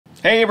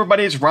Hey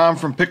everybody, it's Ron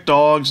from Pick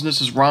Dawgz, and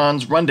this is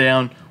Ron's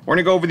Rundown. We're going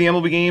to go over the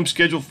MLB game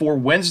scheduled for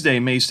Wednesday,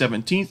 May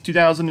 17th,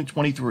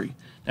 2023.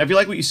 Now, if you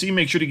like what you see,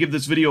 make sure to give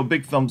this video a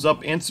big thumbs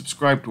up and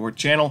subscribe to our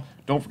channel.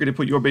 Don't forget to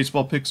put your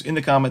baseball picks in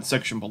the comments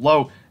section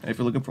below. And if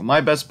you're looking for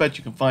my best bets,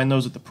 you can find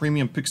those at the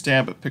premium picks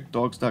tab at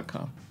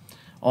pickdawgz.com.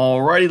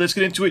 Alrighty, let's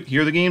get into it.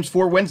 Here are the games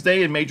for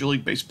Wednesday in Major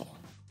League Baseball.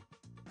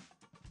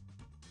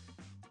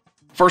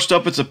 First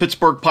up, it's the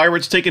Pittsburgh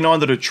Pirates taking on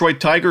the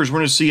Detroit Tigers. We're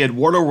going to see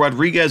Eduardo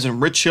Rodriguez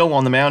and Rich Hill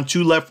on the mound,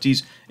 two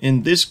lefties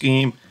in this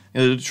game.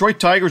 The Detroit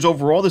Tigers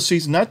overall this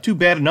season, not too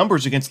bad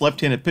numbers against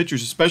left-handed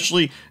pitchers,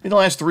 especially in the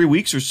last 3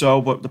 weeks or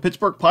so. But the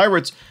Pittsburgh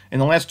Pirates, in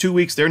the last 2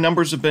 weeks, their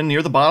numbers have been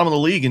near the bottom of the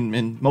league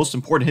in most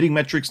important hitting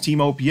metrics,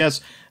 team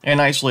OPS, and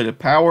isolated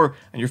power.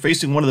 And you're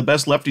facing one of the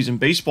best lefties in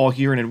baseball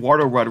here in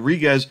Eduardo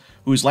Rodriguez,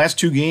 whose last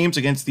 2 games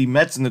against the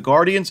Mets and the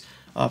Guardians,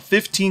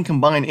 15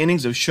 combined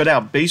innings of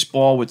shutout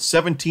baseball with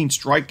 17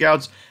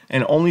 strikeouts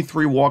and only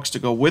 3 walks to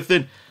go with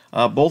it.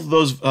 Both of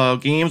those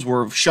games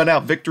were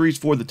shutout victories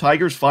for the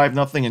Tigers,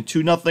 5-0 and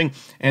 2-0.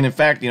 And in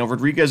fact,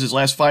 Rodriguez's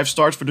last 5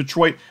 starts for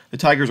Detroit, the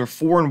Tigers are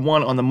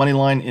 4-1 on the money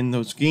line in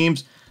those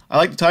games. I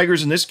like the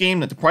Tigers in this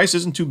game. That the price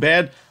isn't too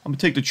bad. I'm going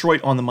to take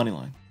Detroit on the money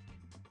line.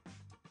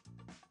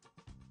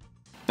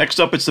 Next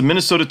up, it's the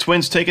Minnesota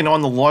Twins taking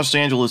on the Los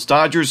Angeles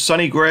Dodgers.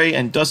 Sonny Gray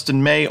and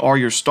Dustin May are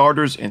your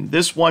starters in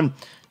this one.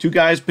 2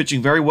 guys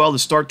pitching very well to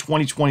start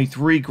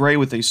 2023. Gray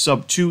with a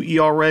sub-2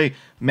 ERA,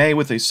 May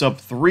with a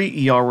sub-3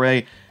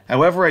 ERA.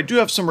 However, I do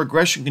have some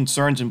regression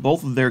concerns in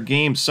both of their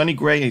games. Sonny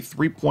Gray, a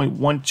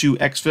 3.12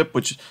 xFIP,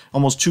 which is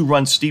almost 2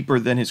 runs steeper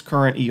than his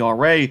current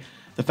ERA.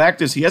 The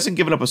fact is he hasn't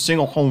given up a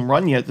single home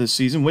run yet this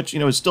season, which,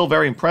 is still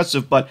very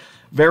impressive, but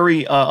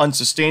very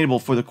unsustainable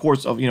for the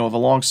course of, of a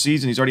long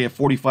season. He's already had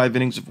 45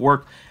 innings of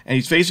work, and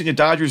he's facing a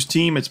Dodgers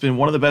team that's been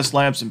one of the best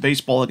lineups in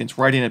baseball against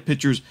right-handed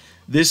pitchers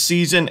this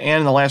season and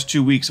in the last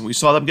 2 weeks. And we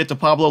saw them get to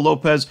Pablo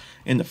Lopez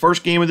in the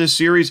first game of this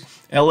series.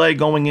 LA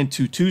going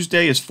into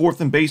Tuesday is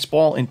 4th in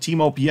baseball in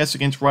team OPS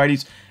against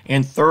righties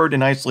and 3rd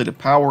in isolated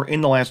power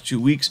in the last 2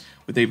 weeks,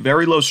 with a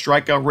very low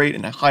strikeout rate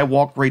and a high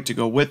walk rate to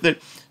go with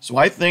it. So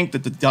I think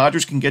that the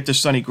Dodgers can get to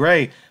Sonny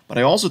Gray, but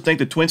I also think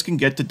the Twins can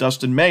get to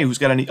Dustin May, who's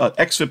got an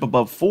xFIP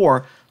above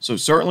 4, so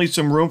certainly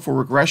some room for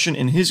regression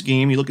in his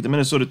game. You look at the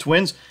Minnesota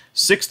Twins,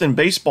 6th in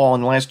baseball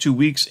in the last 2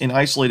 weeks in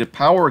isolated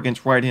power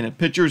against right-handed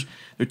pitchers.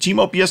 Their team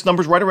OPS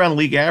numbers right around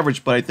league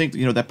average, but I think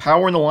that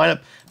power in the lineup,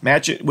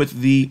 match it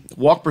with the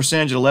walk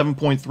percentage at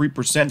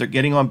 11.3%. They're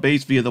getting on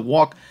base via the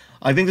walk.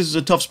 I think this is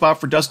a tough spot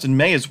for Dustin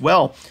May as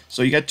well.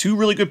 So you got 2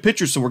 really good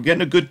pitchers, so we're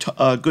getting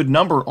a good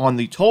number on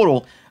the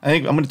total. I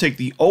think I'm going to take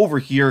the over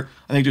here.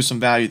 I think there's some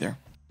value there.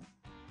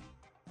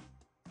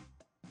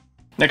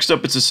 Next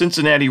up, it's the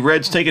Cincinnati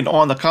Reds taking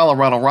on the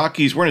Colorado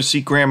Rockies. We're going to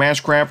see Graham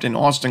Ashcraft and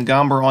Austin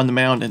Gomber on the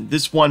mound in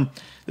this one.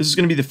 This is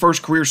going to be the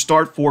first career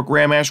start for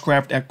Graham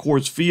Ashcraft at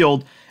Coors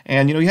Field.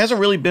 And, he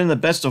hasn't really been in the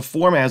best of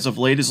form as of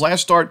late. His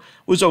last start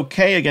was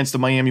okay against the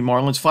Miami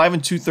Marlins, 5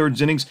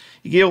 2/3 innings.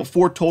 He gave up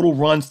 4 total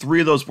runs, 3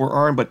 of those were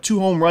earned, but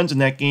 2 home runs in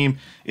that game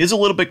is a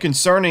little bit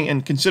concerning.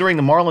 And considering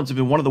the Marlins have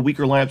been one of the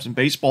weaker lineups in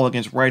baseball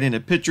against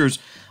right-handed pitchers,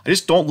 I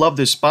just don't love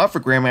this spot for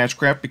Graham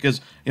Ashcraft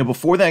because,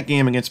 before that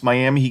game against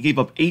Miami, he gave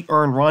up 8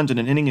 earned runs in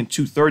an inning and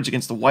 2/3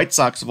 against the White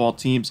Sox of all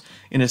teams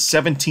in a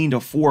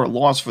 17-4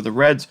 loss for the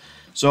Reds.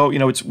 So,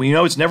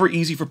 it's never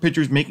easy for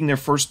pitchers making their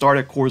first start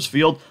at Coors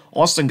Field.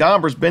 Austin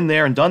Gomber's been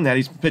there and done that.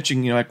 He's been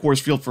pitching, at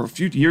Coors Field for a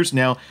few years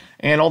now.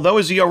 And although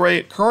his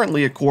ERA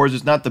currently at Coors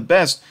is not the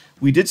best,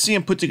 we did see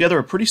him put together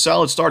a pretty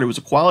solid start. It was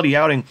a quality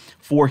outing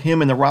for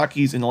him and the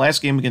Rockies in the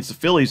last game against the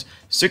Phillies.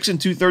 6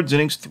 2/3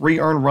 innings, 3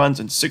 earned runs,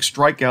 and 6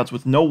 strikeouts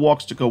with no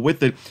walks to go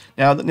with it.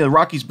 Now, the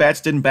Rockies' bats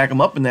didn't back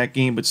him up in that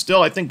game, but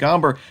still, I think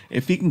Gomber,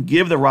 if he can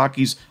give the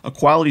Rockies a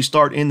quality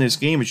start in this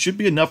game, it should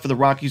be enough for the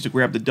Rockies to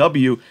grab the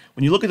W.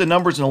 When you look at the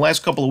numbers in the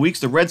last couple of weeks,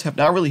 the Reds have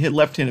not really hit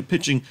left-handed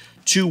pitching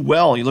too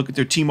well. You look at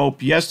their team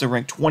OPS, they're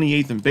ranked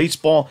 28th in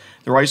baseball.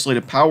 Their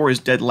isolated power is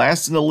dead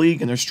last in the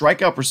league, and their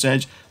strikeout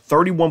percentage,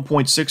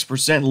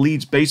 31.6%,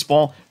 leads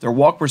baseball. Their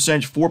walk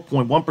percentage,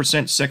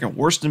 4.1%, second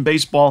worst in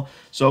baseball.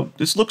 So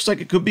this looks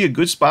like it could be a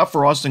good spot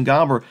for Austin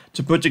Gomber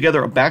to put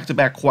together a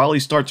back-to-back quality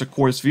starts at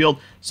Coors Field,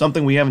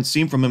 something we haven't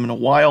seen from him in a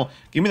while.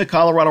 Give me the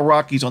Colorado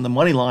Rockies on the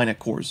money line at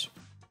Coors.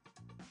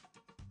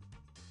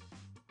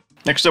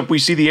 Next up, we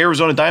see the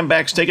Arizona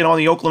Diamondbacks taking on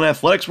the Oakland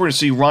Athletics. We're going to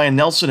see Ryan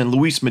Nelson and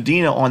Luis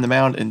Medina on the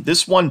mound in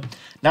this one.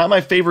 Not my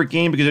favorite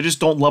game because I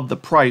just don't love the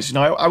price.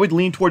 I would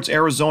lean towards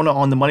Arizona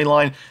on the money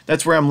line.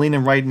 That's where I'm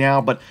leaning right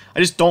now, but I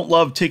just don't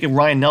love taking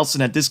Ryan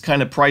Nelson at this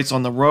kind of price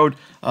on the road.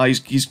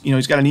 He's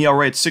got an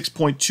ERA at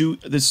 6.2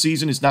 this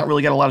season. He's not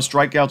really got a lot of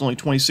strikeouts, only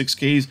 26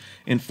 Ks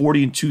in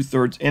 40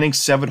 2/3 innings,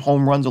 7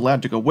 home runs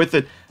allowed to go with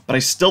it. but I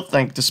still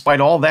think,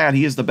 despite all that,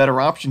 he is the better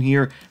option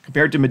here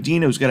compared to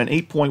Medina, who's got an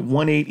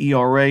 8.18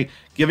 ERA,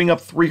 giving up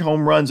 3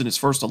 home runs in his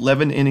first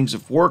 11 innings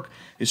of work.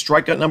 His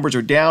strikeout numbers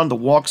are down. The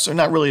walks are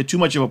not really too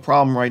much of a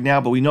problem right now,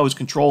 but we know his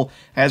control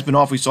has been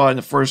off. We saw it in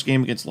the first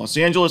game against Los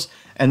Angeles.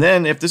 And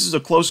then if this is a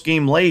close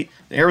game late,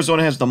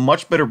 Arizona has the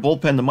much better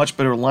bullpen, the much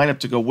better lineup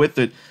to go with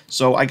it.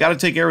 So I got to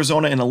take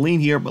Arizona in a lean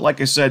here, but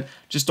like I said,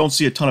 just don't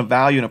see a ton of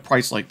value in a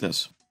price like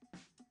this.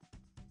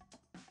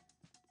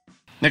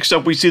 Next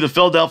up, we see the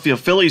Philadelphia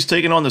Phillies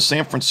taking on the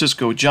San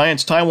Francisco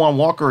Giants. Taijuan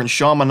Walker and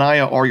Sean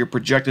Manaea are your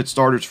projected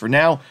starters for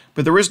now,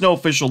 but there is no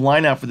official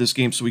lineup for this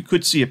game, so we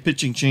could see a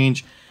pitching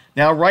change.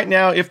 Now, right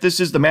now, if this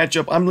is the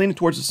matchup, I'm leaning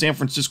towards the San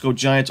Francisco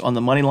Giants on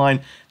the money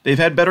line. They've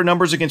had better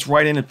numbers against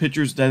right-handed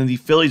pitchers than the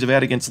Phillies have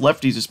had against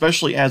lefties,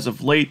 especially as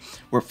of late,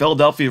 where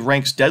Philadelphia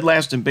ranks dead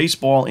last in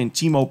baseball in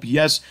team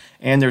OPS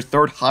and their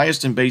 3rd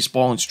highest in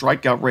baseball in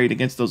strikeout rate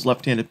against those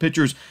left-handed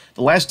pitchers.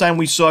 The last time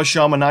we saw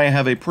Sean Manaea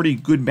have a pretty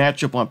good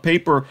matchup on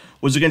paper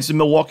was against the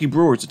Milwaukee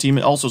Brewers, a team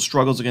that also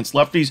struggles against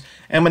lefties.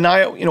 And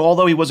Manaea,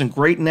 although he wasn't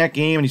great in that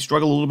game and he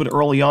struggled a little bit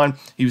early on,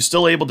 he was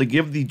still able to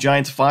give the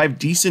Giants 5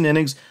 decent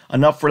innings,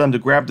 enough for them to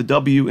grab the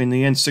W in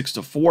the end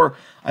 6-4.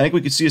 I think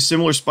we could see a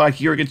similar spot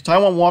here against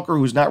Taijuan Walker,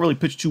 who's not really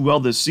pitched too well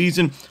this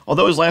season.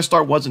 Although his last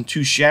start wasn't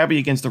too shabby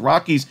against the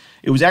Rockies,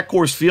 it was at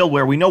Coors Field,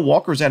 where we know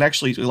Walker's had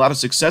actually a lot of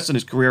success in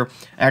his career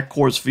at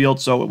Coors Field,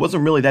 so it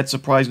wasn't really that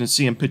surprising to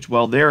see him pitch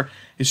well there.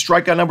 His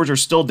strikeout numbers are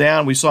still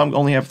down. We saw him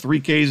only have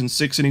 3 Ks and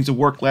 6 innings of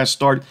work last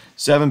start,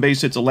 7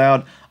 base hits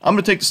allowed. I'm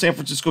going to take the San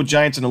Francisco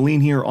Giants in a lean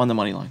here on the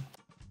money line.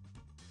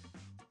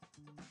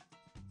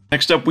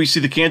 Next up, we see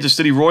the Kansas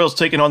City Royals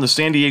taking on the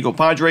San Diego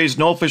Padres.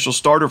 No official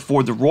starter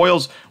for the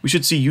Royals. We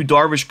should see Yu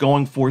Darvish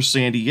going for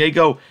San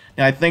Diego.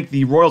 Now, I think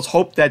the Royals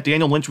hoped that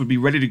Daniel Lynch would be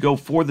ready to go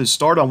for this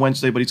start on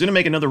Wednesday, but he's going to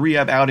make another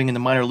rehab outing in the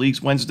minor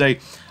leagues Wednesday.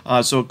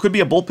 So it could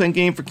be a bullpen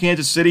game for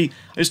Kansas City.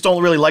 I just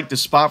don't really like the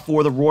spot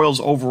for the Royals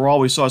overall.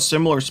 We saw a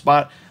similar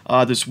spot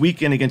this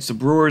weekend against the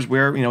Brewers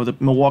where, the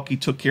Milwaukee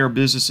took care of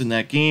business in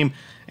that game.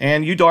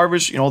 And Yu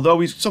Darvish, although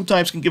he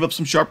sometimes can give up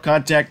some sharp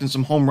contact and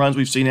some home runs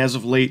we've seen as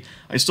of late,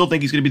 I still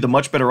think he's going to be the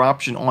much better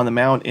option on the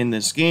mound in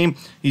this game.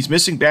 He's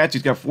missing bats.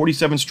 He's got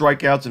 47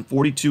 strikeouts and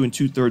 42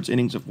 2/3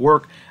 innings of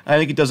work. I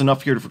think he does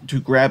enough here to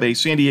grab a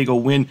San Diego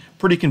win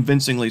pretty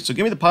convincingly. So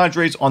give me the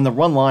Padres on the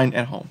run line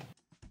at home.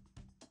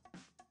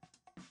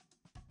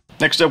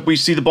 Next up, we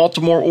see the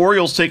Baltimore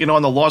Orioles taking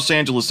on the Los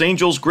Angeles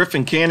Angels.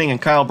 Griffin Canning and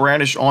Kyle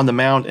Bradish on the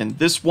mound. And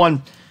this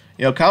one,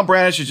 Kyle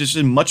Bradish is just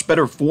in much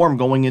better form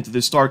going into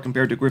this start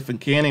compared to Griffin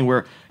Canning,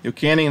 where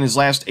Canning in his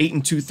last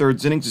 8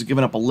 2/3 innings has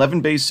given up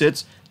 11 base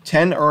hits,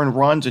 10 earned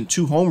runs, and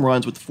 2 home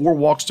runs with 4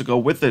 walks to go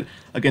with it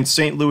against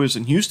St. Louis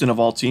and Houston of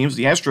all teams.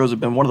 The Astros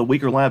have been one of the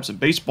weaker lineups in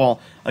baseball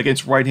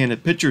against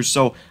right-handed pitchers,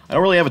 so I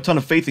don't really have a ton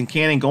of faith in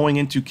Canning going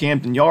into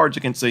Camden Yards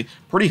against a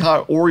pretty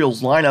hot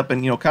Orioles lineup.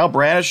 And Kyle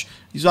Bradish,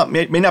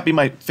 may not be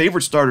my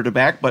favorite starter to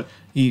back, but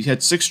he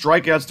had 6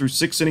 strikeouts through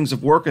 6 innings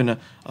of work and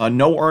a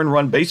no earned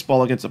run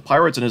baseball against the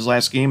Pirates in his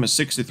last game, a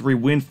 6-3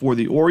 win for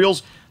the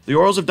Orioles. The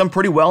Orioles have done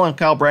pretty well on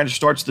Kyle Bradish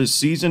starts this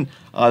season.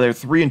 They're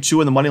 3-2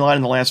 in the money line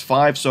in the last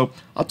 5, so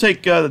I'll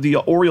take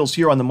the Orioles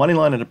here on the money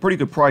line at a pretty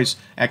good price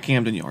at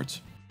Camden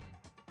Yards.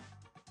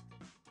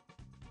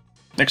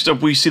 Next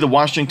up, we see the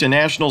Washington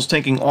Nationals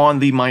taking on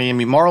the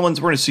Miami Marlins.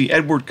 We're going to see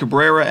Edward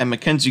Cabrera and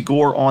Mackenzie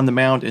Gore on the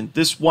mound in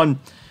this one.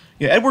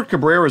 Edward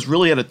Cabrera has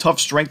really had a tough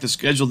strength of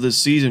schedule this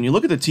season. You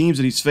look at the teams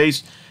that he's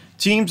faced,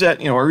 teams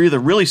that are either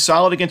really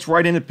solid against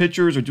right-handed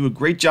pitchers or do a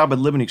great job at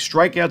limiting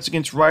strikeouts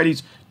against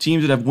righties,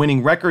 teams that have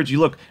winning records. You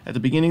look at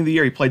the beginning of the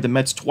year, he played the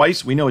Mets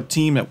twice. We know a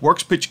team that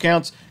works pitch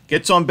counts,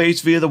 gets on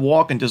base via the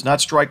walk, and does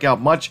not strike out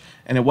much.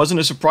 And it wasn't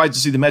a surprise to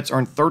see the Mets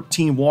earn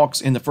 13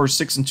 walks in the first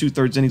 6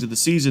 2/3 innings of the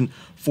season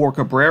for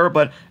Cabrera,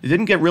 but it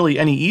didn't get really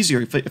any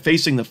easier.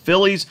 Facing the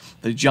Phillies,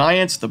 the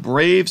Giants, the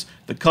Braves,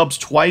 the Cubs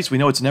twice. We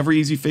know it's never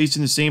easy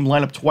facing the same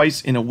lineup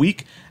twice in a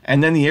week.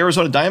 And then the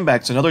Arizona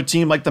Diamondbacks, another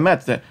team like the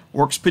Mets that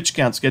works pitch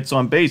counts, gets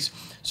on base.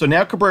 So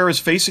now Cabrera is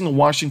facing a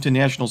Washington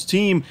Nationals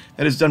team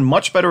that has done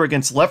much better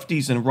against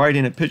lefties and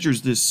right-handed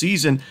pitchers this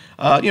season.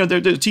 They're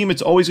a team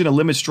that's always going to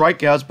limit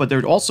strikeouts, but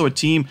they're also a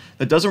team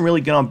that doesn't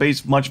really get on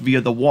base much via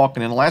the walk.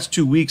 And in the last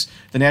 2 weeks,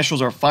 the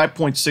Nationals are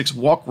 5.6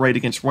 walk rate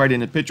against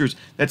right-handed pitchers.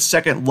 That's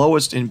second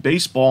lowest in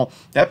baseball.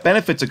 That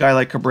benefits a guy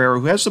like Cabrera,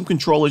 who has some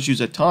control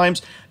issues at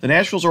times. The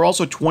Nationals are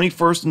also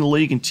 21st in the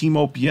league in team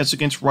OPS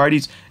against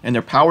righties, and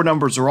their power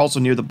numbers are also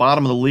near the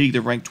bottom of the league.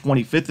 They're ranked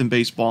 25th in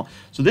baseball.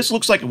 So this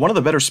looks like one of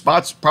the better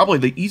spots, probably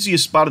the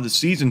easiest spot of the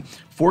season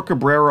for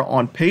Cabrera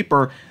on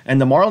paper. And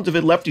the Marlins have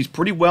hit lefties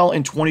pretty well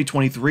in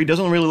 2023.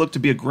 Doesn't really look to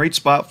be a great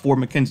spot for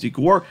Mackenzie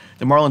Gore.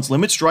 The Marlins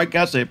limit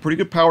strikeouts. They have pretty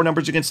good power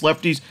numbers against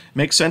lefties.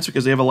 Makes sense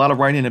because they have a lot of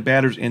right-handed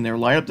batters in their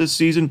lineup this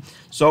season.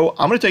 So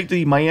I'm going to take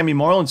the Miami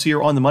Marlins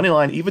here on the money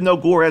line. Even though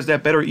Gore has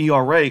that better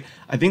ERA,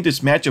 I think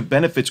this matchup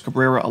benefits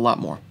Cabrera a lot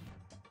more.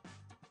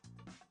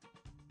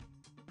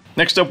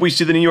 Next up, we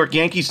see the New York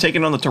Yankees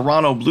taking on the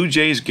Toronto Blue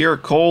Jays.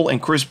 Garrett Cole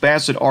and Chris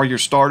Bassett are your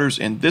starters.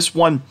 And this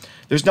one,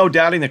 there's no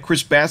doubting that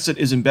Chris Bassett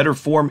is in better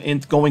form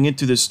going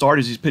into this start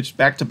as he's pitched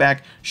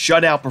back-to-back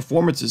shutout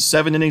performances,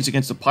 7 innings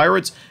against the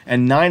Pirates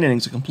and 9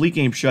 innings, a complete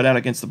game shutout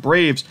against the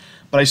Braves.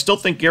 But I still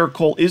think Garrett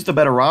Cole is the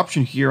better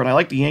option here, and I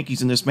like the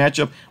Yankees in this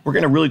matchup. We're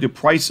getting a really good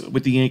price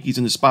with the Yankees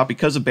in this spot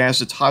because of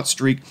Bassett's hot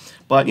streak.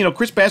 But,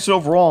 Chris Bassett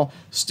overall,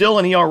 still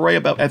an ERA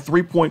about at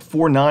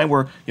 3.49,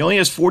 where he only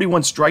has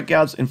 41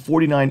 strikeouts and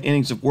 49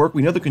 innings of work.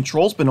 We know the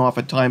control's been off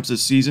at times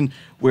this season,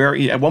 where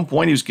at one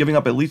point he was giving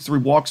up at least 3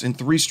 walks in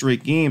 3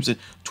 straight games, and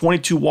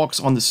 22 walks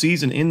on the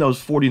season in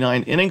those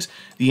 49 innings.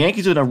 The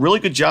Yankees have done a really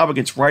good job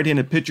against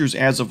right-handed pitchers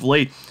as of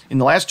late. In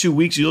the last 2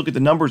 weeks, you look at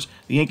the numbers,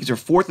 the Yankees are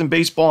 4th in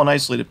baseball in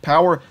isolated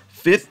power,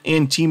 5th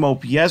in team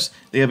OPS.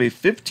 They have a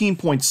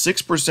 15.6%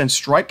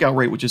 strikeout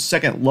rate, which is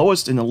second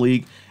lowest in the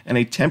league, and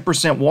a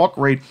 10% walk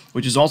rate,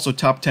 which is also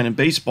top 10 in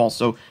baseball.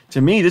 So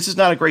to me, this is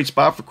not a great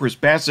spot for Chris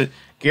Bassett.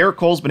 Garrett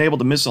Cole's been able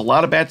to miss a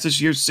lot of bats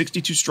this year,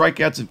 62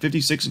 strikeouts in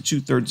 56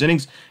 2/3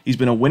 innings. He's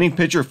been a winning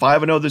pitcher,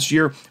 5-0 this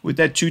year with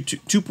that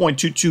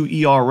 2.22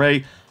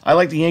 ERA. I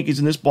like the Yankees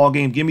in this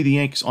ballgame. Give me the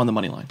Yankees on the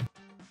money line.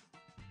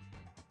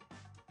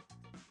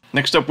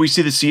 Next up, we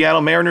see the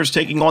Seattle Mariners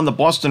taking on the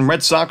Boston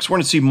Red Sox. We're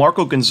going to see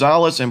Marco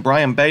Gonzalez and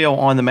Brian Bayo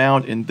on the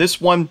mound in this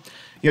one.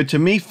 To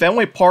me,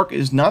 Fenway Park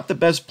is not the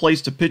best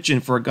place to pitch in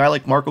for a guy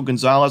like Marco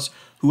Gonzalez,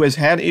 who has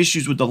had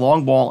issues with the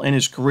long ball in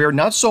his career.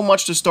 Not so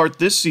much to start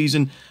this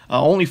season,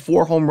 only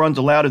 4 home runs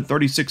allowed in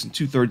 36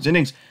 2/3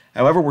 innings.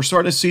 However, we're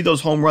starting to see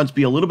those home runs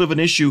be a little bit of an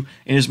issue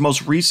in his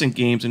most recent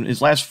games. In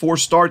his last 4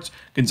 starts,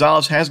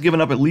 Gonzalez has given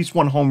up at least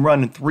 1 home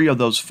run in 3 of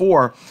those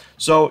 4.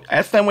 So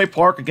at Fenway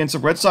Park against a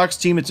Red Sox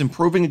team that's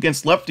improving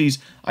against lefties,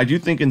 I do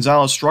think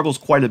Gonzalez struggles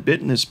quite a bit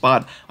in this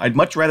spot. I'd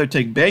much rather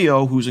take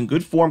Bayo, who's in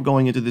good form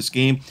going into this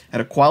game,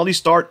 at a quality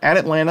start at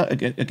Atlanta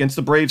against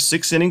the Braves,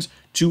 6 innings,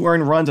 2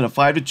 earned runs, and a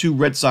 5-2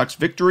 Red Sox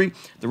victory.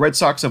 The Red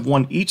Sox have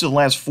won each of the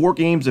last 4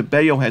 games that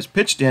Bayo has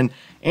pitched in.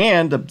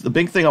 And the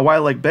big thing on why I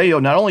like Bayo,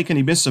 not only can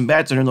he miss some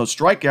bats and earn those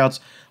strikeouts,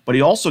 but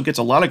he also gets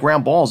a lot of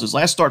ground balls. His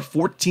last start,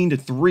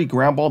 14-3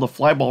 ground ball to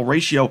fly ball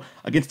ratio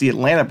against the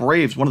Atlanta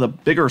Braves, one of the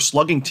bigger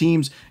slugging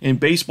teams in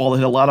baseball that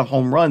hit a lot of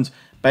home runs.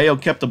 Bayo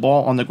kept the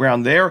ball on the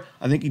ground there.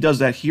 I think he does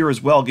that here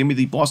as well. Give me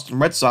the Boston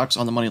Red Sox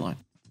on the money line.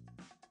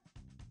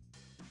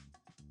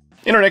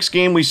 In our next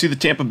game, we see the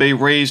Tampa Bay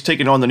Rays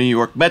taking on the New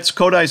York Mets.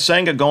 Kodai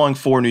Senga going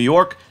for New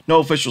York. No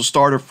official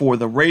starter for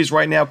the Rays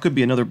right now. Could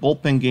be another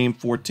bullpen game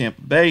for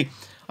Tampa Bay.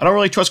 I don't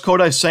really trust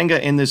Kodai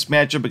Senga in this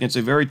matchup against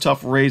a very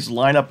tough Rays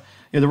lineup.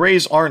 The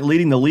Rays aren't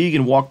leading the league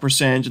in walk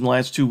percentage in the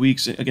last 2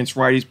 weeks against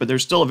righties, but they're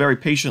still a very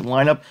patient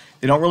lineup.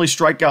 They don't really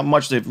strike out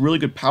much. They have really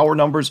good power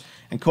numbers,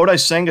 and Kodai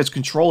Senga's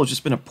control has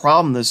just been a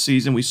problem this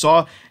season. We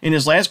saw in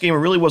his last game, it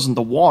really wasn't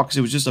the walks.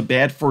 It was just a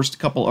bad first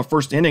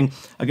inning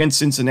against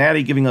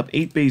Cincinnati, giving up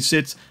 8 base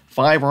hits,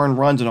 5 earned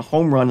runs, and a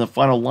home run in the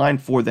final line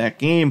for that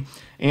game.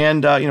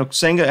 And,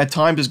 Senga at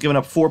times has given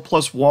up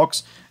 4+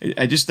 walks.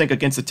 I just think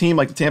against a team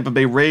like the Tampa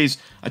Bay Rays,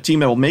 a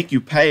team that will make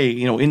you pay,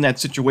 in that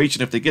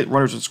situation if they get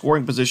runners in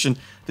scoring position,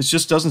 this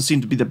just doesn't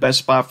seem to be the best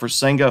spot for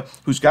Senga,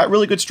 who's got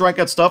really good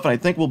strikeout stuff, and I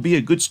think will be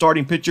a good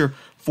starting pitcher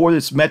for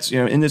this Mets,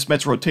 in this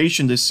Mets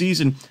rotation this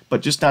season,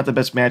 but just not the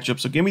best matchup.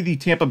 So give me the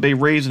Tampa Bay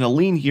Rays and a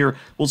lean here.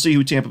 We'll see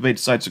who Tampa Bay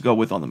decides to go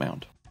with on the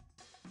mound.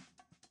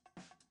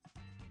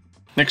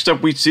 Next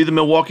up, we see the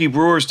Milwaukee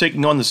Brewers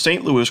taking on the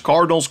St. Louis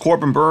Cardinals.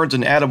 Corbin Burnes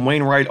and Adam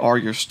Wainwright are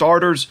your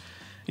starters.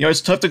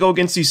 It's tough to go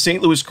against these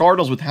St. Louis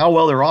Cardinals with how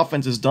well their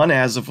offense has done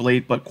as of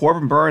late, but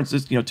Corbin Burnes,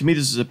 to me,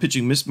 this is a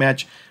pitching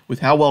mismatch with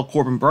how well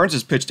Corbin Burnes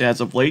has pitched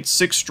as of late.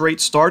 6 straight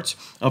starts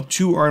of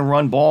 2 earned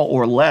run ball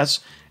or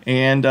less.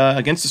 And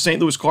against the St.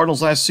 Louis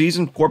Cardinals last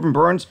season, Corbin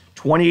Burnes,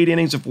 28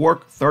 innings of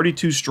work,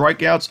 32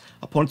 strikeouts,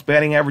 opponent's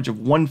batting average of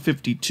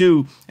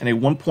 152, and a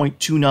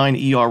 1.29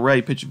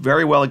 ERA. Pitched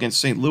very well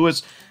against St.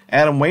 Louis.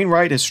 Adam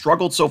Wainwright has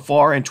struggled so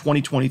far in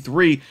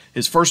 2023.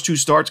 His first 2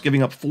 starts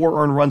giving up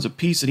 4 earned runs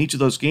apiece in each of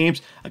those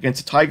games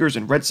against the Tigers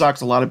and Red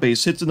Sox. A lot of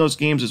base hits in those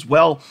games as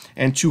well,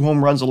 and 2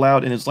 home runs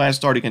allowed in his last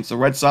start against the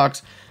Red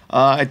Sox.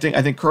 I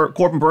think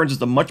Corbin Burnes is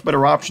the much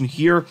better option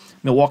here.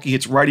 Milwaukee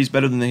hits righties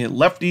better than they hit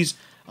lefties.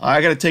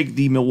 I got to take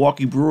the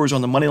Milwaukee Brewers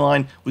on the money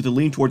line with a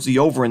lean towards the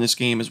over in this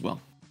game as well.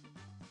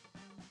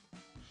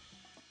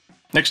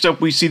 Next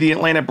up, we see the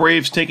Atlanta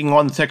Braves taking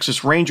on the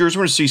Texas Rangers.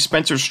 We're going to see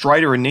Spencer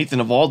Strider and Nathan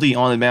Eovaldi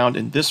on the mound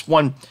in this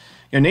one.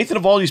 Nathan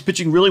Eovaldi's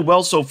pitching really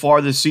well so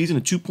far this season, a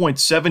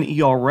 2.7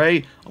 ERA,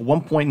 a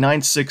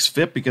 1.96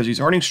 FIP because he's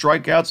earning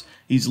strikeouts,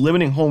 he's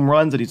limiting home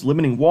runs, and he's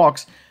limiting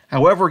walks.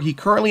 However, he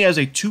currently has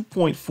a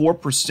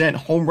 2.4%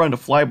 home run to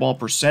fly ball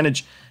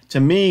percentage. To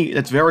me,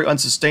 that's very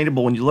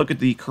unsustainable when you look at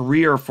the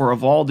career for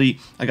Eovaldi,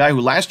 a guy who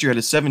last year had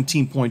a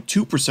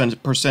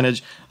 17.2%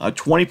 percentage,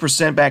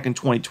 20% back in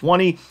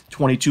 2020,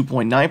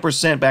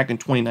 22.9% back in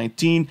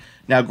 2019.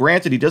 Now,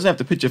 granted, he doesn't have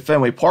to pitch at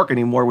Fenway Park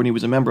anymore when he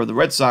was a member of the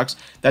Red Sox.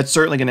 That's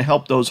certainly going to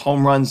help those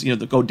home runs, to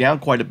go down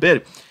quite a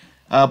bit.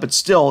 But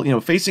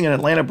still, facing an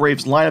Atlanta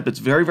Braves lineup that's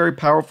very, very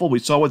powerful. We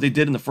saw what they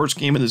did in the first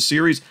game of the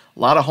series. A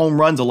lot of home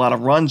runs, a lot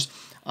of runs.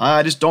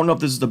 I just don't know if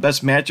this is the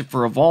best matchup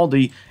for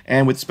Eovaldi,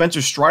 and with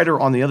Spencer Strider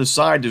on the other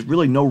side, there's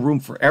really no room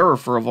for error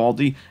for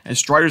Eovaldi, and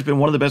Strider's been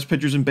one of the best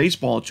pitchers in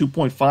baseball, a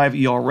 2.5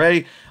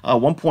 ERA,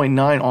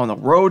 1.9 on the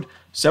road,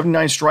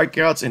 79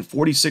 strikeouts and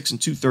 46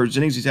 2/3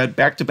 innings. He's had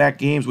back-to-back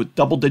games with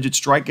double-digit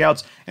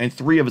strikeouts and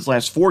 3 of his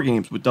last 4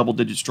 games with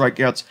double-digit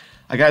strikeouts.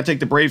 I got to take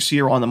the Braves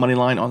here on the money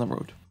line on the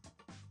road.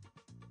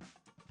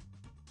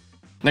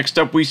 Next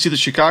up, we see the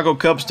Chicago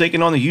Cubs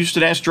taking on the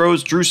Houston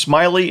Astros. Drew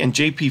Smyly and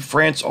JP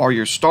France are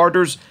your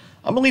starters.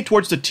 I'm going to lean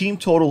towards the team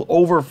total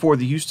over for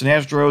the Houston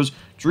Astros.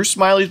 Drew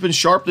Smyly's been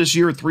sharp this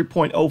year at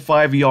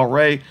 3.05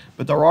 ERA,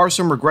 but there are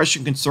some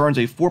regression concerns,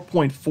 a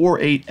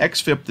 4.48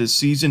 xFIP this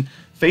season.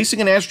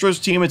 Facing an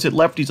Astros team that's hit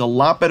lefties a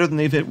lot better than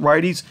they've hit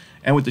righties,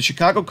 and with the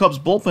Chicago Cubs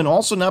bullpen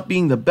also not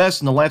being the best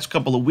in the last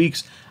couple of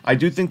weeks, I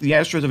do think the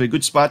Astros have a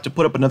good spot to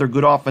put up another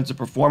good offensive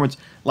performance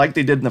like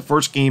they did in the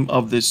first game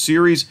of this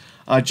series.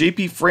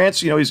 JP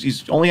France,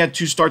 he's only had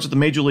 2 starts at the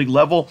major league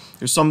level.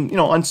 There's some,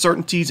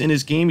 uncertainties in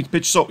his game. He's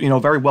pitched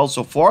very well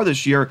so far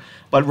this year,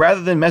 but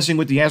rather than messing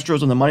with the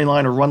Astros on the money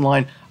line or run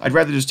line, I'd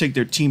rather just take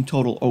their team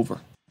total over.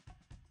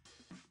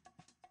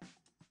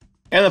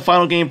 And the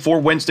final game for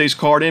Wednesday's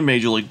card in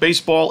Major League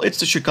Baseball, it's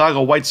the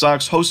Chicago White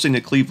Sox hosting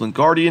the Cleveland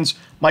Guardians.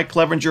 Mike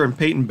Clevinger and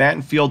Peyton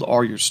Battenfield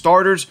are your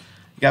starters.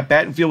 You got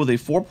Battenfield with a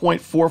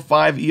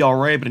 4.45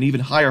 ERA, but an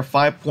even higher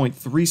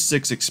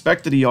 5.36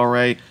 expected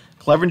ERA.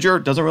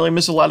 Clevinger doesn't really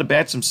miss a lot of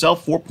bats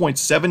himself,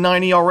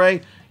 4.79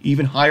 ERA,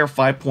 even higher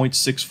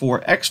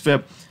 5.64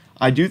 xFIP.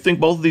 I do think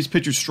both of these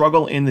pitchers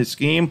struggle in this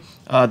game.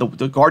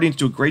 The Guardians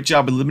do a great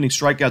job of limiting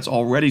strikeouts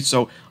already,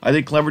 so I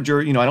think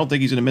Clevinger, I don't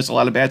think he's going to miss a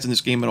lot of bats in this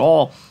game at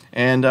all.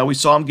 And we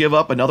saw him give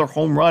up another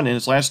home run in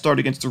his last start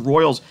against the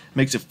Royals.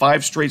 Makes it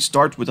 5 straight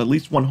starts with at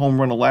least 1 home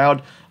run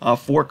allowed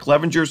for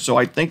Clevinger. So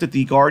I think that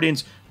the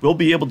Guardians will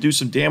be able to do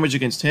some damage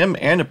against him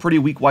and a pretty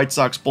weak White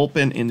Sox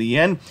bullpen in the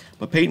end.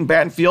 But Peyton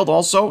Battenfield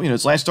also,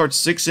 his last start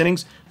 6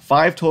 innings,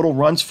 5 total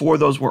runs. 4 of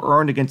those were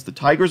earned against the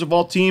Tigers of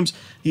all teams.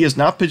 He has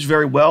not pitched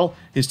very well.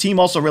 His team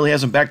also really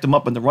hasn't backed him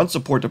up in the run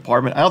support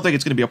department. I don't think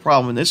it's going to be a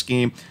problem in this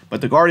game,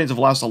 but the Guardians have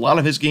lost a lot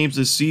of his games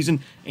this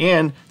season,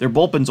 and their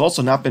bullpen's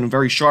also not been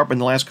very sharp in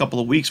the last couple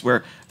of weeks,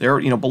 where they're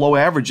below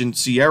average in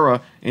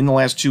Sierra in the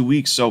last 2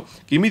 weeks. So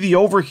give me the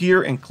over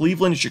here in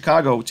Cleveland and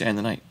Chicago to end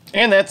the night.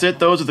 And that's it.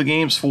 Those are the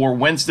games for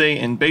Wednesday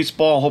in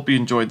baseball. Hope you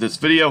enjoyed this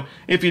video.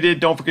 If you did,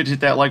 don't forget to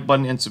hit that like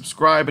button and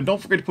subscribe. And don't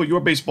forget to put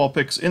your baseball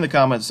picks in the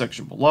comments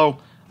section below.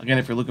 Again,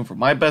 if you're looking for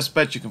my best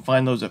bets, you can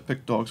find those at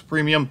Pickdawgz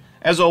Premium.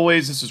 As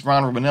always, this is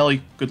Ron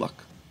Romanelli. Good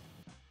luck.